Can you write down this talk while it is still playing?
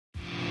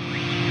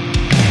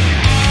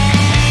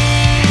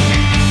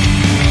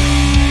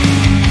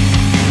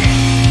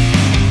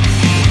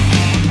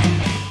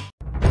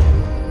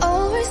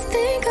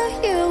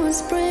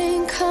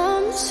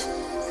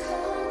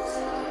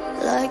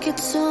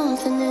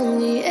in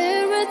the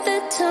air at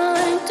that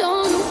time.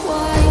 Don't know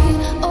why.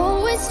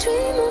 Always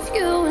dream of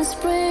you when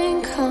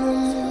spring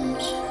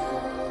comes.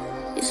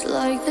 It's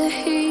like the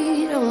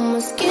heat on my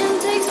skin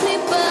takes me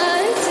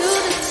back to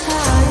the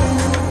time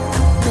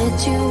met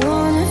you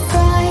on a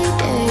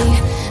Friday,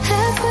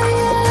 halfway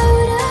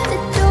out at the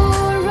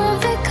door of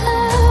a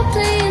club,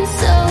 playing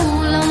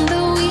soul on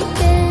the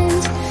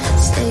weekends.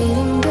 Stayed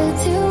in bed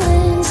till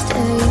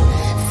Wednesday.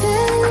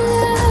 Fell in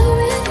love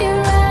with you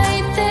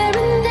right there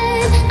and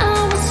then. I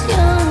was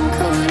young,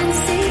 couldn't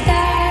see that.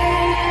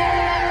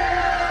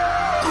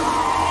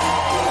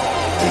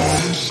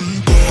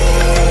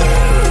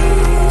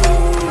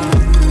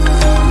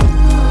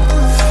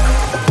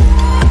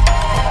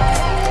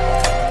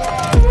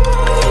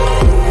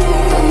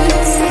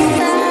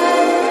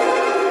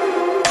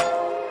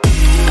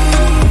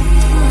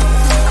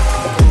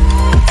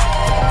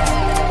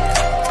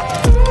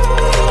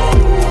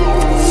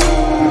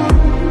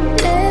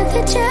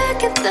 Leather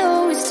jacket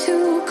though it's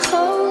too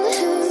cold.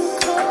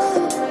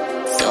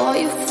 Saw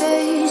your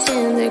face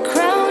in the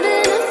crowd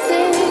and I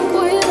think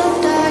we'll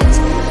all die.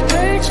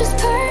 Her just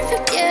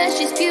perfect, yeah,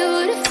 she's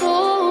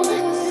beautiful.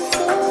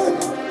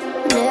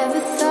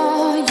 Never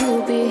thought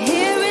you'd be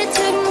here, it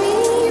took me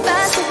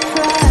by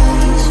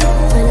surprise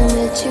when I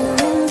met you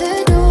in the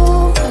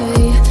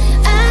doorway.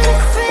 And a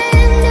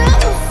friend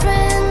of a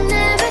friend,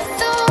 never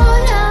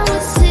thought I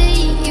would see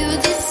you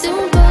this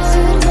soon, but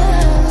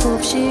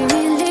hope she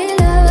really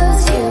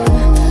loves you,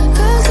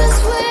 'cause I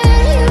swear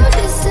you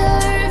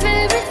deserve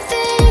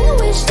everything.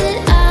 Wish that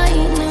I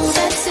knew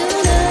that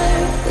sooner.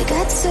 We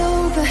got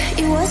sober,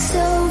 it was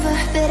over,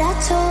 but I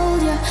told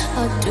you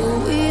I'll do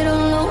it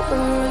all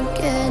over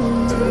again.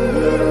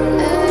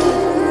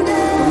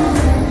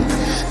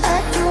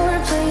 At your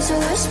place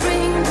or a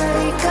spring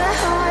break, a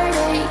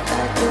heartache,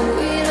 I'll do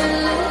it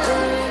all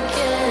over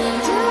again.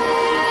 Do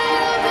it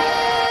all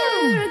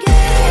over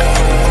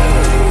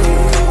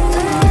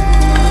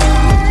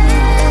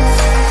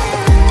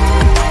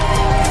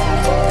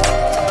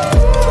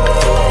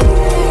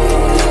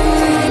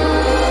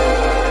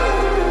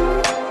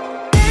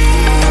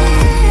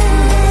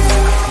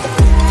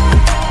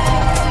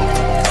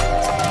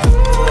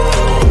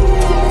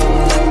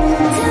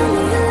Tell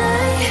me a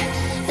lie,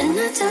 and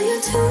I'll tell you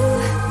too.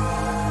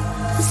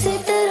 I say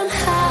that I'm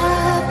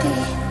happy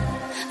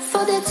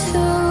for the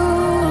two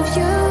of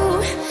you.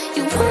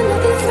 You wanna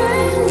be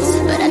friends,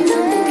 but I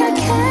don't think I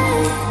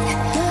can.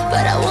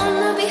 But I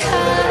wanna be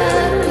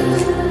happy,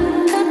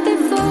 happy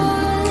for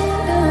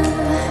them.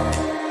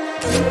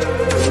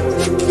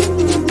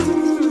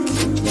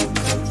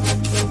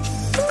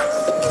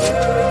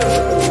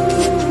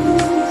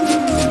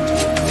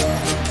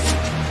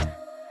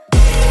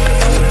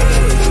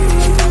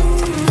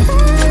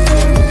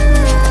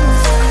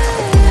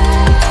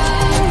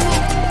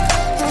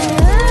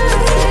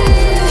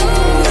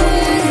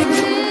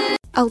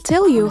 I'll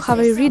tell you how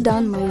I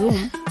redone my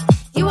room.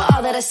 You are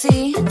all that I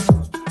see.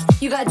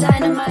 You got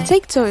dynamite.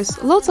 Take toys,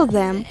 lots of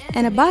them,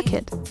 and a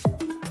bucket.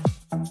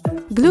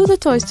 Glue the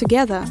toys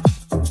together.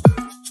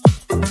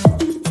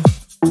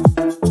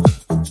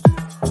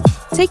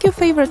 Take your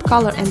favorite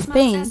color and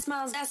paint.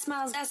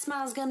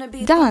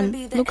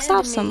 Done! Looks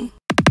awesome!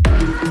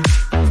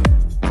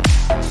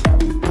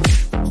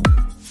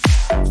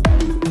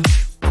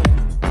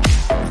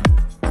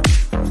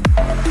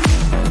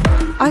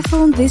 I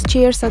found these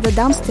chairs at the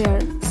dumpster.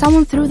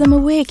 Someone threw them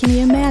away, can you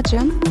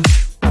imagine?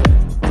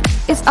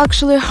 It's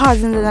actually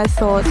harder than I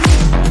thought.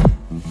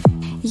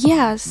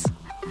 Yes.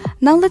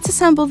 Now let's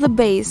assemble the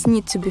base,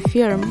 need to be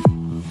firm.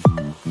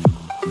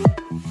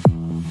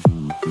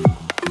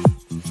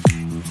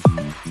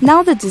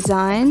 Now the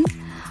design.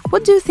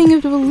 What do you think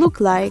it will look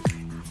like?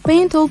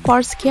 Paint all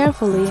parts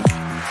carefully.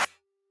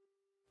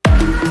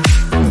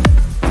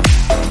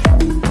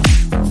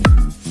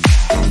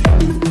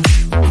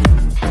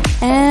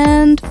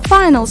 And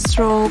final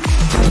stroke.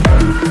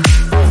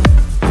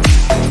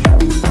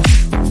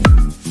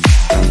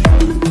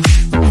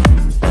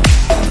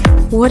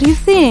 What do you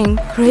think?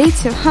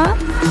 Creative, huh?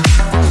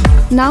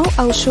 Now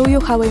I'll show you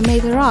how I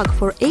made a rug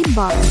for $8.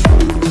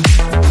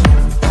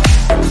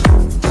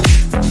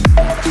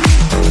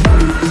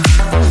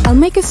 I'll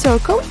make a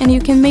circle and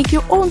you can make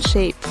your own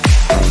shape.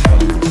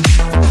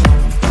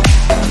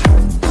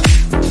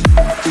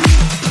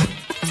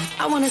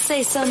 I wanna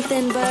say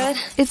something, but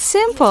It's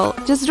simple,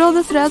 just draw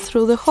the thread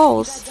through the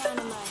holes.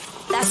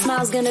 that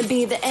smile's gonna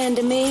be the end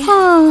of me.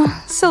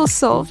 Ah, so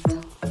soft.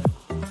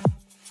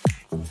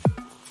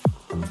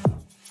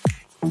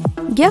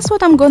 Guess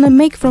what I'm gonna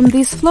make from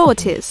these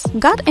floaties?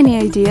 Got any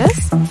ideas?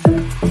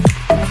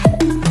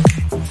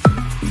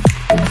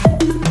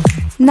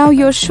 Now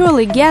you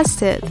surely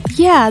guessed it.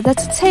 Yeah,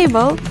 that's a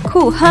table.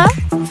 Cool, huh?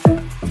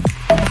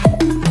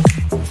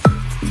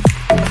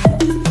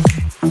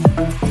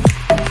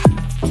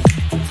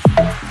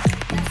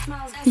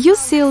 Use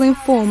sealing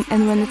foam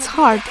and when it's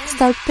hard,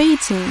 start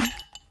painting.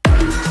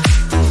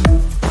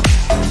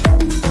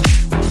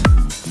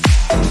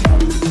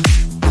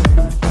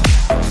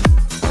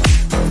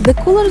 The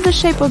cooler the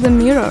shape of the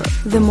mirror,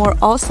 the more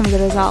awesome the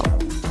result.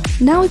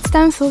 Now it's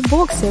time for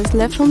boxes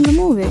left from the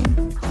movie.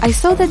 I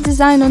saw that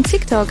design on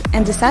TikTok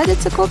and decided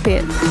to copy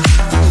it.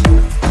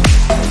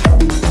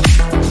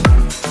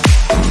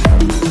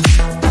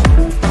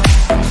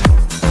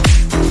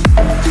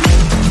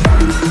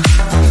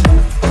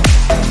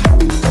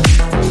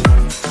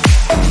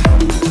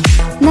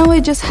 Now I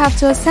just have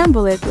to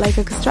assemble it like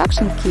a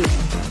construction kit.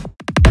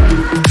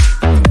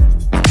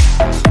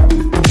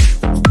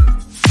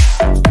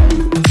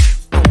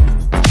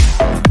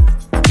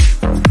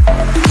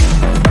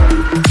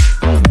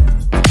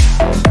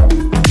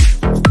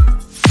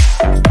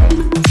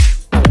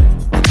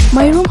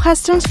 My room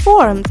has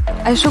transformed.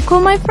 I should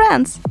call my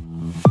friends.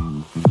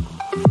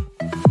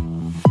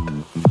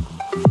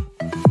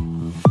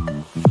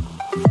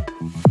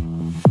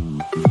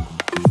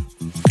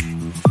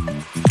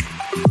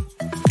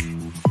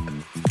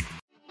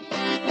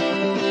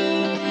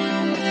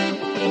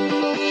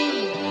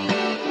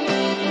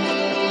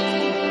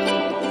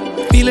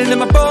 Feel it in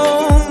my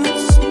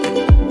bones,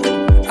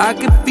 I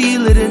can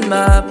feel it in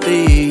my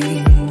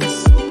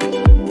veins.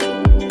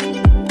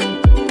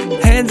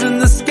 Hands in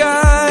the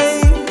sky,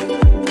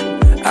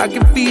 I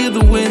can feel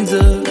the winds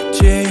of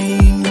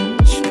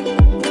change.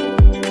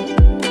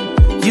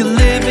 You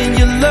live and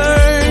you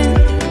learn,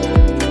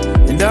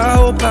 and I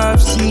hope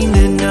I've seen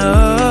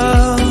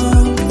enough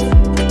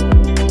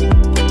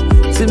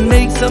to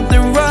make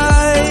something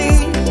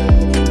right,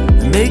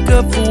 and make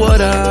up for what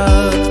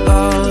I've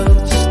lost.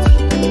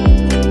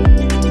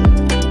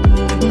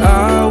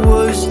 I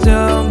was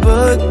down,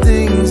 but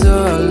things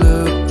are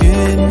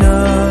looking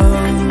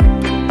up.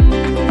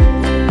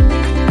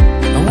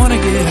 I wanna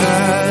get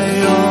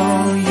high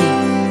on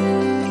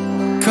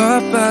you,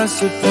 caught by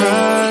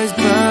surprise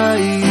by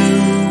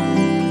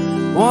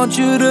you. Want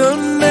you to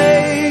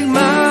make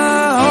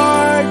my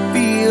heart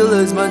feel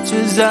as much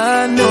as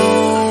I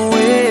know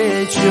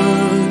it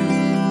should.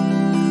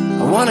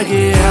 I wanna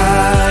get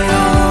high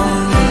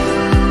on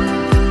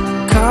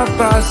you, caught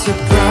by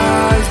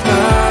surprise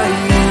by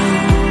you.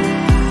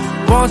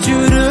 Want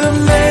you to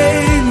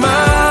make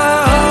my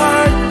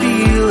heart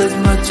feel as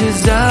much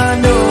as I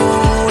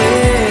know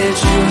it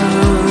should.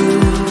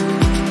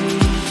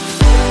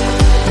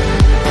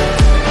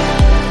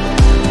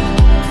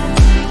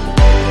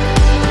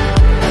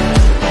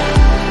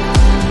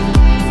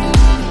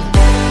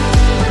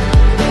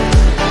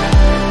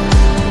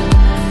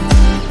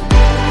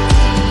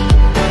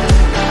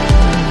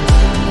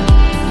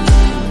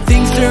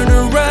 Things turn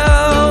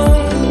around,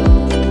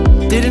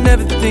 didn't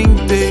ever think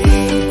they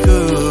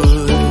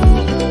could.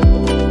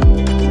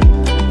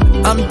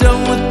 I'm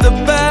done with the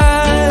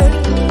bad,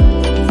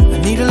 I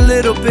need a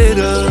little bit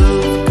of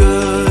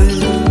good.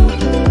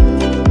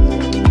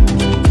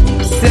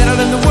 Settled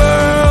in the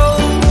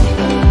world,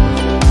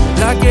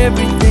 like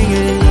everything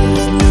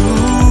is new.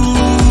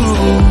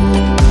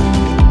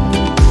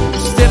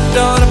 Stepped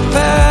on a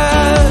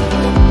path,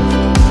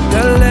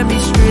 that led me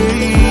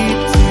straight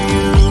to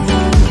you.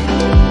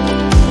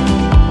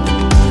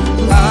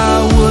 I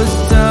was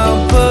down,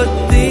 but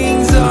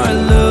things are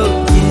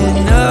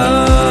looking up.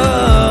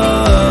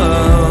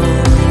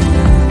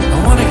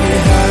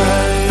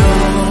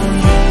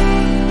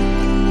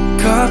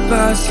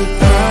 By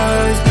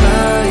surprise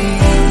by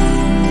you.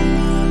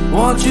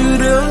 Want you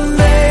to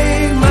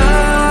make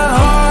my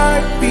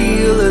heart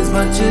feel as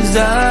much as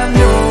I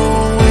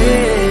know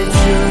it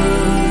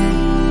should.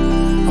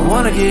 I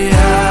wanna get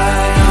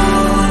high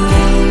on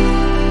you,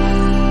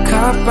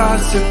 caught by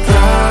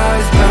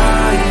surprise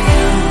by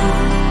you.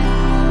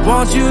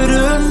 Want you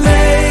to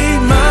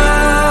make my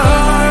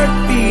heart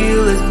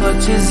feel as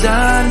much as I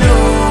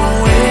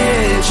know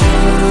it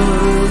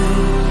should.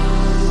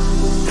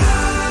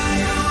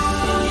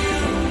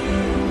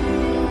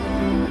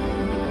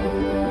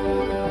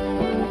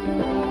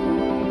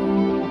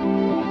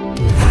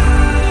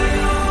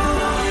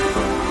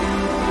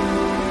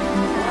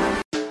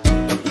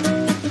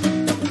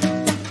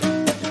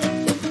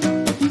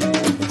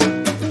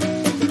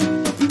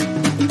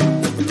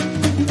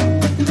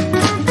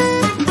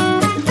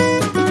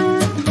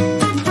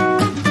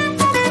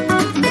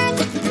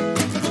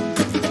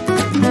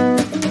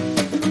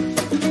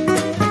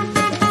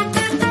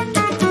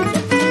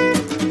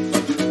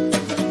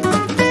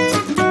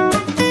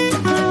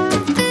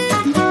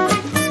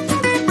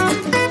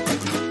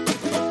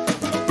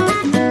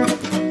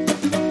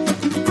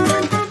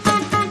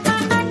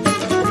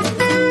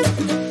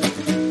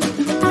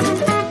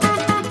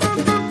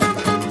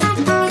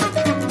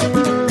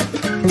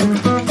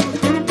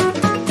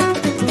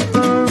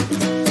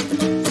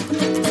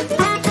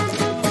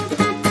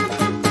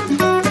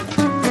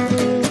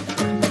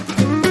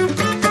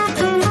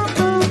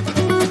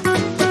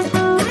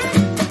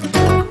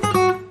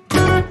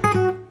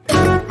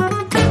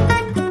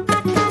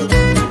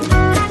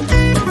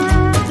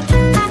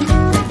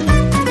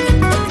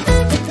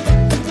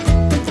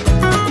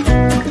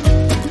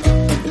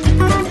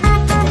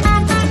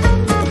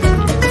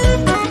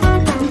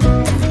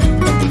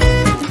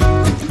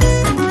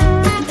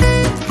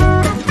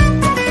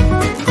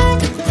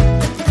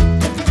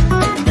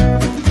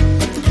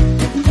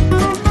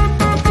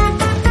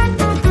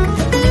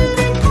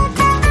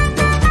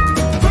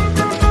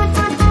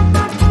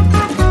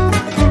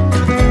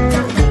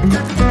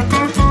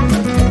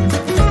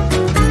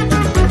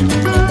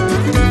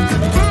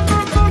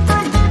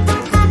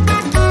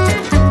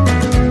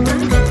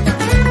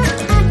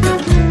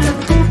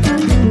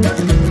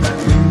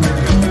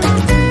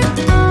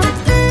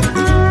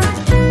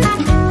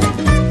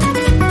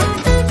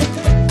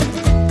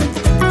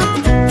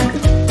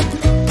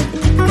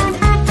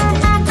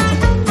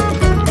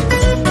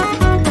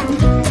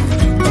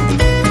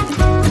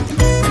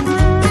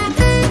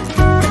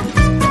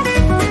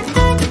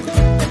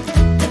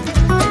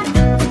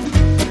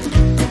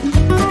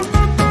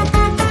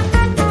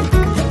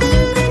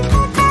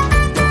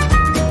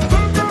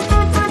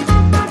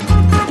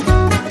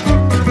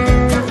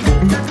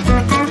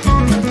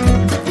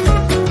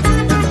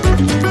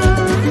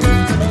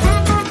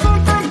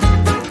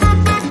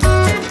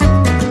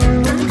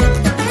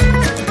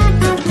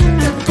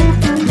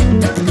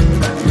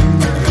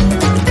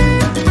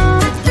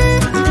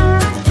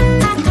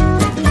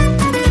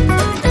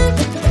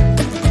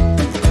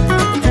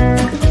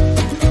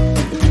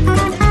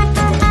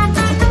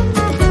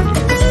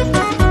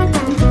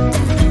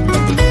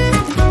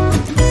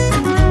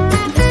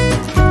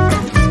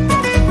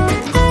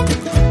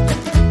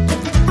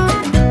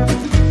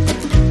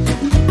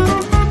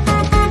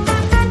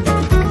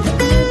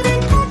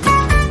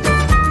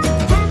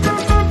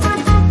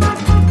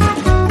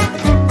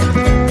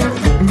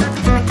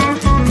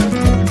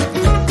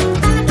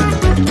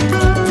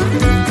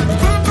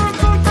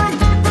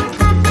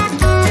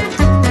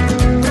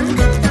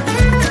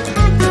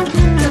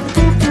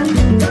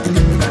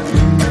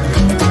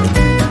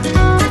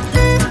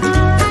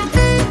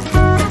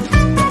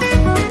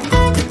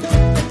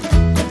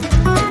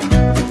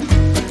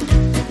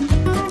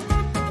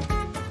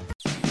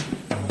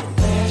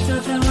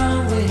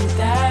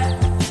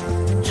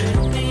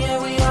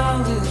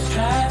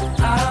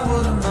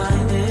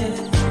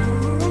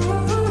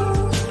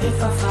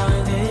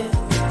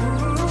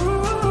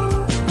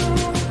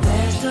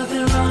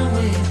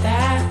 without